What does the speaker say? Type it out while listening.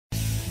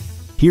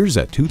Here's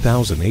a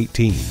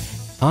 2018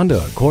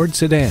 Honda Accord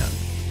sedan.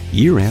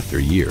 Year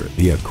after year,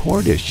 the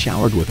Accord is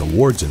showered with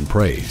awards and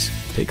praise.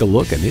 Take a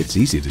look and it's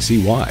easy to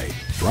see why.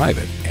 Drive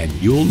it and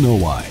you'll know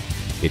why.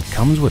 It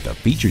comes with the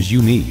features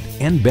you need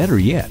and, better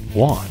yet,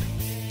 want.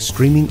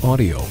 Streaming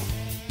audio,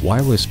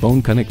 wireless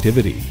phone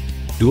connectivity,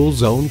 dual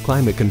zone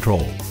climate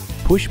control,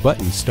 push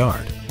button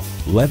start,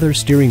 leather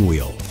steering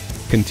wheel,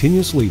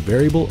 continuously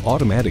variable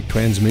automatic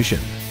transmission,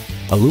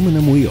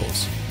 aluminum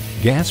wheels,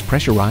 gas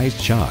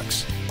pressurized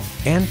shocks,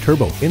 and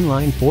turbo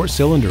inline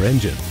 4-cylinder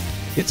engine.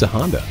 It's a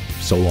Honda,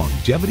 so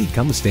longevity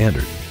comes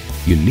standard.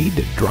 You need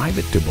to drive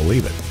it to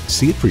believe it.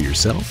 See it for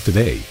yourself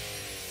today.